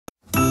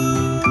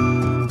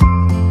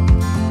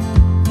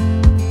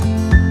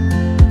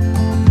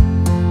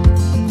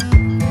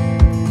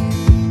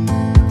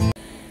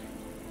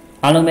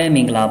အားလုံးပဲမ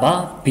င်္ဂလာပါ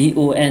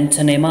BON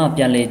Channel မှာ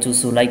ပြန်လည်ကြို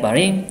ဆိုလိုက်ပါတ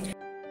ယ်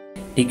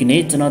ဒီက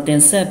နေ့ကျွန်တော်တ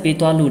င်ဆက်ပေး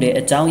သွားလို့တဲ့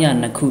အကြောင်းအရာ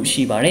နှစ်ခု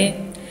ရှိပါတယ်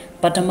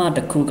ပထမတ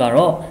စ်ခုက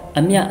တော့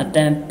အမြအတ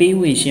မ်းပေး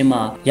ဝေရှင်း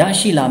မှာရ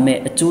ရှိလာမဲ့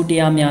အကျိုးတ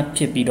ရားများ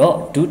ဖြစ်ပြီးတော့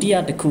ဒုတိယ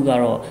တစ်ခုက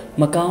တော့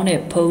မကောင်းတဲ့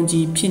ဖုံး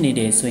ကြီးဖြစ်နေ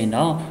တယ်ဆိုရင်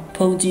တော့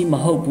ဖုံးကြီးမ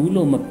ဟုတ်ဘူး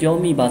လို့မပြော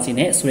မိပါစေ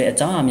နဲ့ဆိုတဲ့အ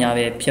ကြောင်းအရာများ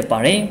ပဲဖြစ်ပါ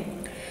တယ်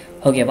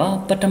ဟုတ်ကဲ့ပါ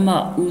ပထမ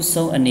ဦး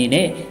ဆုံးအနေ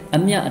နဲ့အ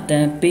မြအတ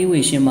မ်းပေးဝေ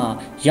ရှင်းမှာ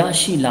ရ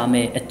ရှိလာ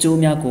မဲ့အကျိုး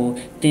များကို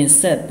တင်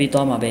ဆက်ပေး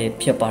သွားမှာပဲ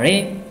ဖြစ်ပါတ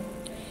ယ်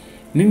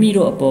မိမိ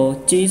တို့အပေါ်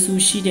ကျေး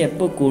ဇူးရှိတဲ့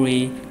ပုဂ္ဂိုလ်တွေ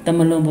တမ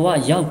လွန်ဘဝ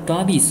ရောက်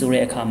သွားပြီဆို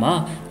တဲ့အခါမှာ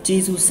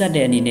ကျေးဇူးဆက်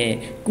တဲ့အနေနဲ့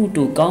ကု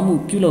သိုလ်ကောင်းမှု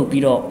ပြုလုပ်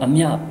ပြီးတော့အ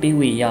မြပေး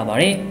ဝေရပါ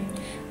တယ်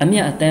အမြ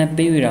အတမ်း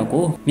ပေးဝေတာ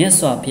ကိုမြတ်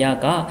စွာဘုရား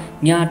က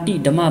ညာတိ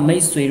ဓမ္မမိ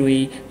တ်ဆွေတွေ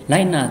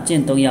လိုက်နာကျ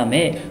င့်သုံးရမ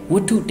ယ်ဝ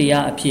တ္ထုတ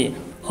ရားအဖြစ်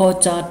ဟော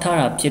ကြားထား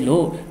တာဖြစ်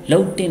လို့လှု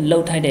ပ်တင်လှု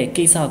ပ်ထိုက်တဲ့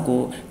ကိစ္စ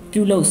ကို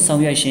ပြုလုပ်ဆော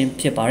င်ရွက်ခြင်း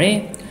ဖြစ်ပါတယ်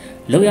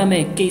လုပ်ရမ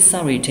ယ့်ကိစ္စ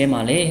တွေထဲ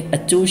မှာလည်းအ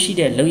ကျိုးရှိ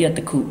တဲ့လုပ်ရတ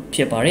စ်ခုဖြ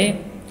စ်ပါတယ်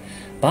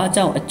ဘာ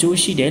ကြောင့်အကျိုး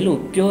ရှိတယ်လို့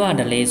ပြောရ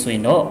တယ်လဲဆိုရ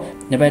င်တော့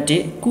နံပါတ်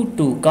1ကု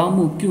သိုလ်ကောင်း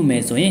မှုပြုမ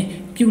ယ်ဆိုရင်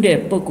ပြုတဲ့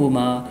ပုဂ္ဂိုလ်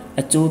မှာ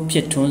အကျိုးဖြ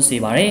စ်ထွန်းစေ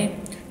ပါတယ်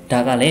ဒါ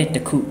ကလည်းတ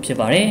စ်ခုဖြစ်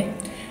ပါတယ်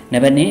နံ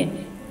ပါတ်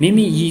2မိ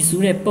မိရည်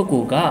စူးတဲ့ပုဂ္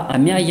ဂိုလ်ကအ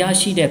မြတ်ရ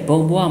ရှိတဲ့ဘုံ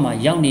ဘဝမှာ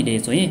ရောက်နေတ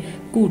ယ်ဆိုရင်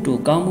ကုသို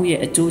လ်ကောင်းမှုရဲ့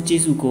အကျိုး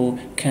ကျေးဇူးကို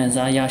ခံ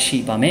စားရရှိ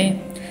ပါမယ်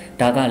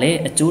ဒါကလည်း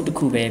အကျိုးတစ်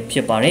ခုပဲဖြ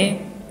စ်ပါတယ်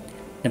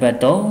နံပါတ်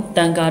3တ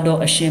န်ခါတော်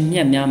အရှင်မြ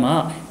တ်များမှာ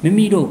မိ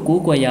မိတို့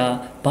ကိုးကွယ်ရာ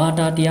ဘာ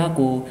သာတရား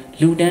ကို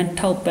လူတန်း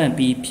ထောက်ပံ့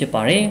ပြီးဖြစ်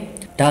ပါတယ်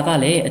ဒါက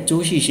လည်းအ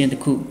ကျိုးရှိခြင်းတ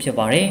စ်ခုဖြစ်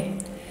ပါတယ်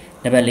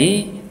နံပါတ်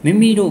4မိ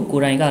မိတို့ကို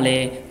ယ်တိုင်ကလ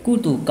ည်းကု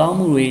သိုလ်ကောင်း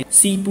မှုတွေ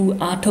စီပူ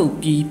အားထုတ်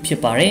ပြီးဖြစ်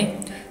ပါတယ်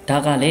ဒါ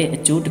ကလည်းအ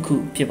ကျိုးတစ်ခု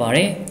ဖြစ်ပါတ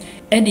ယ်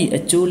အဲ့ဒီ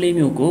အကျိုးလေး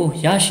မျိုးကို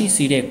ရရှိ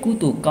စေတဲ့ကု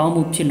သိုလ်ကောင်း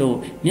မှုဖြစ်လို့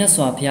မြတ်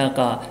စွာဘုရား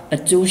ကအ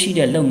ကျိုးရှိ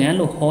တဲ့လုပ်ငန်း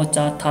လို့ဟော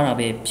ကြားထားတာ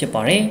ပဲဖြစ်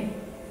ပါတယ်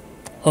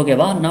ဟုတ်ကဲ့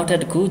ပါနောက်ထပ်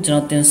တစ်ခုကျွ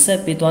န်တော်တင်ဆက်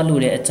ပေးသွား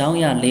လို့တဲ့အကြောင်း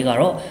အရာလေးက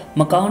တော့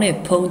မကောင်းတဲ့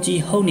ဖုံး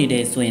ကြီးဟုတ်နေတ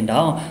ယ်ဆိုရင်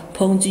တော့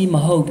ဖုံးကြီးမ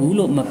ဟုတ်ဘူး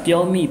လို့မ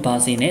ပြောမိပါ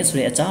စေနဲ့ဆို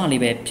တဲ့အကြောင်းအရာ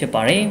လေးပဲဖြစ်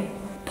ပါတယ်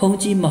ဖုံး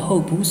ကြီးမဟု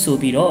တ်ဘူးဆို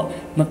ပြီးတော့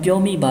မပြော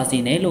မိပါစေ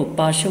နဲ့လို့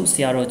ပါရှုပ်ဆ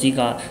ရာတော်ကြီး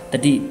ကတ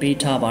တိပေး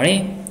ထားပါတယ်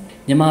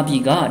မြမပြ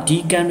ည်ကဒီ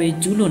ကံတွေ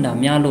ကျူးလွန်တာ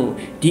များလို့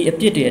ဒီအ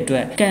ပြစ်တွေအတွ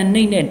က်ကံ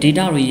နှိမ့်တဲ့ဒေ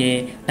တာတွေရဲ့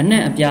အ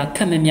နံ့အပြားခ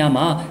က်မများ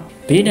မှာ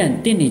ဘေးဒဏ်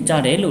တင့်နေကြ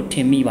တယ်လို့ထ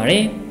င်မိပါတ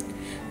ယ်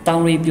တော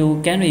င်တွေပြို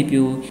ကမ်းတွေ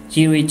ပြို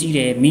ရေတွေကြီးတ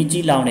ယ်မီး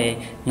ကြီးလောင်တယ်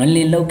ငလ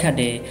င်လောက်ခတ်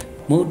တယ်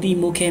မိုးတီ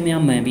မိုးခဲ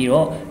များမှန်ပြီး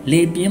တော့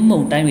လေပြင်းမု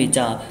န်တိုင်းတွေကြ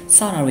စ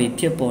တာတွေ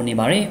ဖြစ်ပေါ်နေ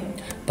ပါတယ်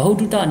ဗဟု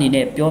သုတအနေ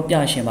နဲ့ပြောပြ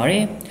ရှင်ပါတ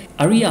ယ်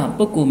အရိယာ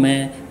ပုဂ္ဂိုလ်မှ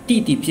န်တိ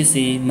တိဖြစ်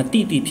စေမ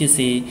တိတိဖြစ်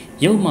စေ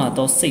ယုံမှ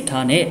သောစိတ်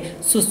ထားနဲ့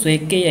ဆွတ်ဆွဲ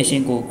ကဲ့ရဲ့ခြ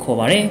င်းကိုခေါ်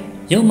ပါတယ်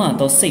ယုံမှ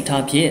သောစိတ်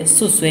ထားဖြင့်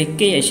ဆွတ်ဆွဲ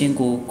ကဲ့ရဲ့ခြင်း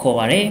ကိုခေါ်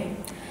ပါတယ်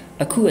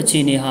အခုအခြေ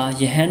အနေဟာ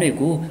ယဟန်တွေ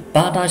ကို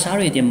ဘာသာရှား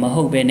တွေတင်မ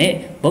ဟုတ်ဘဲနဲ့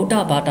ဗုဒ္ဓ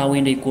ဘာသာဝ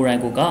င်တွေကိုယ်တို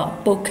င်က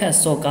ပုတ်ခတ်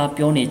စော်ကား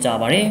ပြောနေကြ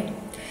ပါတယ်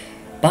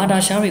ဘာသာ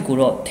ရှားတွေကို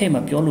တော့ထဲ့မ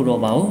ပြောလို့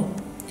တော့ပါဘူး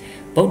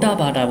ဗုဒ္ဓ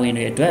ဘာသာဝင်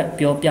တွေအတွက်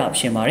ပြောပြ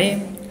ရှင်ပါတယ်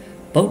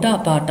ဗုဒ္ဓ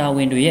ဘာသာဝ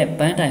င်တွေရဲ့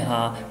ပန်းတိုင်ဟာ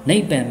နိ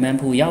ဗ္ဗာန်မှန်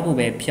ဖို့ရဖို့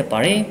ပဲဖြစ်ပါ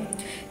တယ်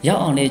ရော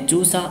က်အောင်လေ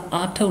ကြိုးစား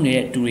အားထုတ်နေ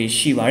တဲ့သူတွေ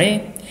ရှိပါတယ်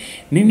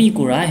မိမိ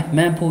ကိုယ်တိုင်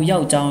မှန်ဖို့ရော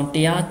က်ကြောင်းတ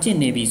ရားကျင့်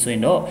နေပြီဆိုရ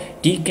င်တော့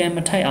ဒီကံမ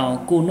ထိုက်အောင်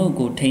ကိုနှုတ်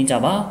ကိုထိန်းကြ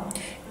ပါ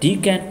ဒီ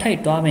ကံထိုက်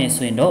သွားမယ်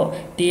ဆိုရင်တော့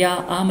တရား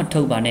အားမ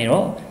ထုတ်ပါနဲ့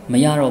တော့မ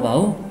ရတော့ပါ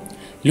ဘူး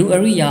လူအ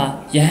ရိယာ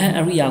ယဟန်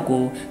အရိယာ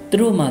ကိုသူ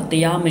တို့မှတ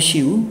ရားမရှိ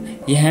ဘူး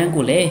ယဟန်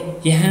ကိုလည်း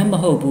ယဟန်မ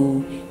ဟုတ်ဘူး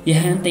ယ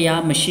ဟန်တ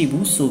ရားမရှိ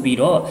ဘူးဆိုပြီး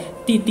တော့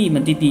တိတိမ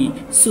တိတိ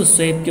ဆွ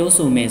ဆွဲပြော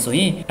ဆိုမယ်ဆို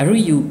ရင်အရိ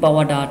ယူပဝ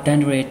ဒဒန္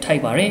တရထို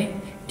က်ပါတယ်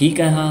ဒီ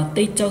ကံဟာ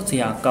တိတ်ကြောက်စ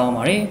ရာကောင်း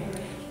ပါတယ်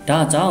ဒါ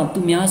ကြောင့်သူ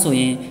များဆို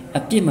ရင်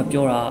အပြစ်မ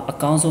ပြောတာအ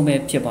ကောင်းဆုံးပဲ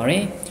ဖြစ်ပါတ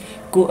ယ်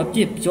ကိုအပြ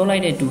စ်ပြောလို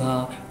က်တဲ့သူဟာ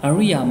အ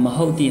ရိယာမ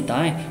ဟုတ်တဲ့အ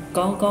တိုင်း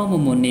ကောင်းကောင်းမွ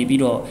န်မွန်နေ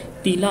ပြီးတော့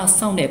တီလ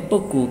စောင့်တဲ့ပု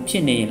ဂ္ဂိုလ်ဖြ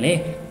စ်နေရင်လေ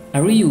အ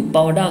ရိယူပ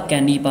ဝဒကံ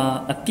ဒီပါ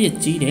အပြစ်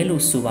ကြီးတယ်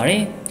လို့ဆိုပါတ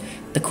ယ်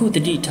တခုတ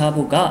တိထား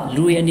ဖို့က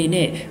လူရအနေ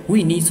နဲ့ဝိ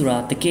နည်းဆိုတာ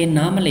တကယ်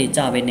နားမလည်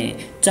ကြပဲနဲ့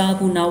ကြာ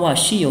ဘူးနာဝ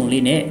ရှိုံ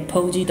လေးနဲ့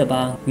ဖုံးကြီးတ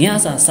ပါည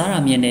စာစားရ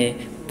မြင်တဲ့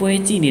ပွဲ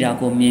ကြည့်နေတာ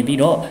ကိုမြင်ပြီး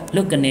တော့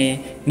လွတ်ကနေ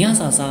ည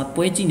စာစား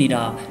ပွဲကြည့်နေ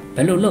တာဘ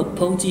ယ်လိုလုပ်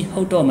ဖုံးကြီးဟု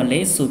တ်တော့မလဲ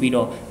ဆိုပြီး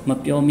တော့မ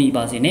ပြောမိ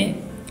ပါစေနဲ့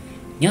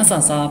ညစာ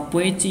စား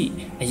ပွဲကြည့်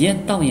အရက်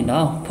တောက်ရင်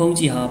တော့ဖုံး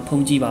ကြီးဟာ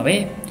ဖုံးကြီးပါပဲ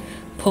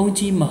ဖုံး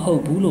ကြီးမဟု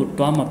တ်ဘူးလို့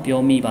တွားမ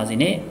ပြောမိပါစေ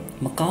နဲ့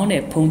မကောင်း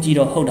တဲ့ဖုံးကြီး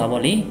တော့ဟုတ်တာ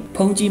ပေါ့လေ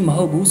ဖုံးကြီးမ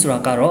ဟုတ်ဘူးဆိုတာ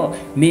ကတော့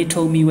မေ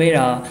ထုံမီဝဲ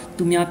တာ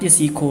သူများပစ္စ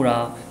ည်းခိုးတာ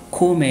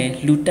ခိုးမယ်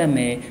လူတက်မ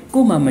ယ်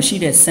ကို့မှာမရှိ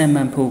တဲ့စံ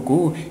မှန်ဖို့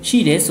ကိုရှိ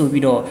တယ်ဆို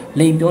ပြီးတော့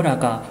လိန်ပြောတာ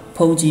က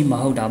ဖုံးကြီးမ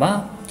ဟုတ်တာပါ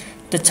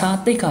တခြား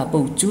တိတ်ခါပု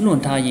တ်ကျူးလွ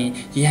န်ထားရင်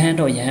ယဟန်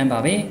တော့ယဟန်ပါ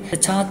ပဲတ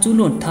ခြားကျူး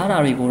လွန်ထားတာ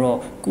တွေကိုတော့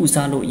ကု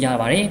စားလို့ရ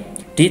ပါတယ်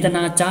ဒေသ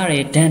နာကြားတ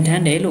ယ်ဒဏ်ထ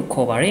မ်းတယ်လို့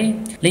ခေါ်ပါတယ်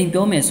လိန်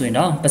ပြောမယ်ဆိုရင်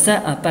တော့ပါဇက်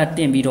အာပတ်တ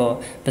င်ပြီးတော့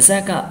ပါဇ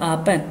က်ကအာ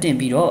ပတ်တင်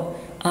ပြီးတော့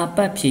အာပ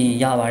တ်ဖြေရင်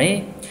ရပါတယ်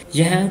ယ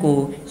ဟန်ကို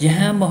ယဟ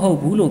န်မဟုတ်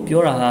ဘူးလို့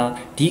ပြောတာဟာ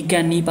ဒီကံ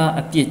နီးပါ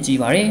အပြစ်ကြီး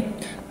ပါတယ်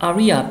အာ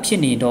ရိယာဖြစ်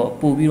နေတော့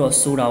ပို့ပြီးတော့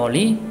ဆိုတာပေါ့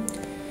လေ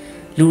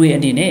လူတွေအ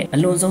နေနဲ့အ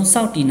လွန်ဆုံး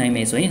စောင့်တည်နိုင်မ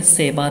ယ်ဆိုရင်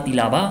10ပါးတီ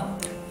လာပါ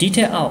ဒီထ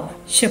က်အောက်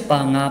10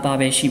ပါး9ပါး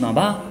ပဲရှိမှာ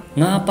ပါ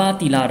9ပါး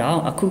တီလာ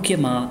တော့အခုခေ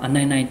တ်မှာအ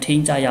နိုင်နိုင်ထိ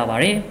န်းကြရပါ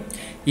တယ်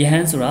ယဟ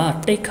န်ဆိုတာ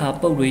တိတ်ခါ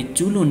ပုတ်တွေ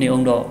ကျူးလွန်နေအော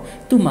င်တော့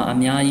သူ့မှာအ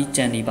များကြီး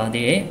ကြံနေပါ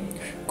သေးတယ်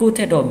ကိုယ့်ထ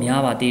က်တော့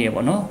များပါသေးတယ်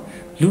ပေါ့နော်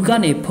လူက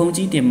နေဖုန်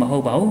ကြီးတင်မဟု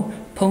တ်ပါဘူး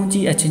ဖုန်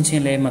ကြီးအချင်းချ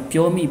င်းလည်းမ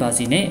ပြောမိပါ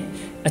စေနဲ့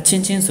အချ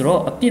င်းချင်းဆို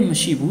တော့အပြစ်မ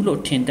ရှိဘူးလို့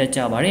ထင်တတ်ကြ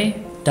ပါတယ်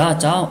ဒါ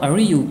ကြောင့်အ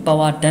ရိယူပါ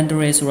ဝါဒန်ဒ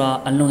ရဲဆိုတာ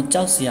အလွန်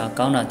ကြောက်စရာ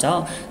ကောင်းတာကြော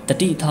င့်တ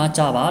တိထား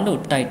ကြပါလို့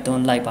တိုက်တွ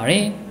န်းလိုက်ပါတ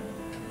ယ်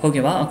ဟုတ်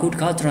ကဲ့ပါအခုတ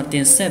ခါကျွန်တော်တ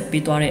င်ဆက်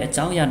ပေးသွားတဲ့အ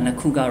ကြောင်းအရာနှစ်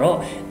ခုကတော့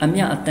အ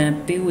မြအတန်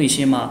ပေးဝေ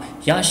ရှင်းမှာ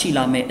ရရှိ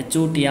လာမယ့်အ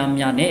ကျိုးတရား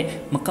များနဲ့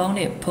မကောင်း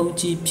တဲ့ဖုန်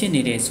ကြီးဖြစ်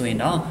နေတယ်ဆိုရင်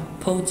တော့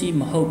ဖုန်ကြီး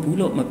မဟုတ်ဘူး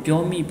လို့မ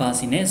ပြောမိပါ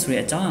စေနဲ့ဆို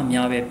တဲ့အကြောင်းအရာ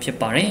များပဲဖြစ်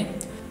ပါတယ်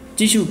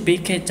ကြည့်ရှုပေး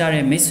ခဲ့ကြ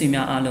တဲ့မိတ်ဆွေ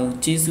များအားလုံး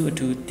ကျေးဇူးအ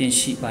ထူးတင်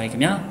ရှိပါတယ်ခ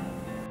င်ဗျာ